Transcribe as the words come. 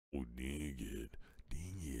Oh, dang it,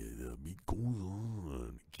 what goes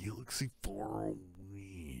on? Galaxy far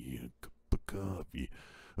away,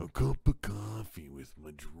 a cup of coffee with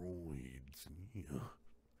my droids. Yeah.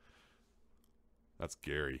 That's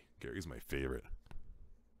Gary. Gary's my favorite.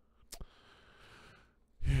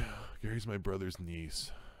 Yeah, Gary's my brother's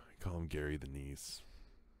niece. I call him Gary the niece.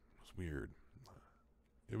 It was weird.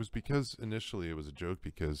 It was because initially it was a joke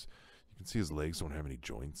because you can see his legs don't have any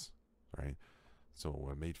joints, right? So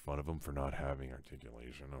I made fun of him for not having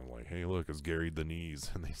articulation. I'm like, hey, look, it's Gary the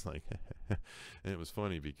knees. And he's like, and it was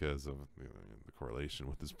funny because of the correlation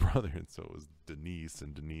with his brother. And so it was Denise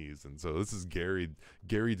and Denise. And so this is Gary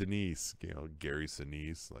Denise, Gary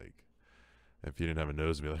Sinise. Like, if you didn't have a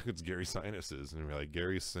nose, it'd be like, it's Gary Sinuses. And it'd be like,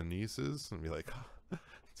 Gary Sinises. And be like, oh,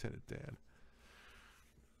 Lieutenant Dan.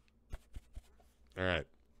 All right.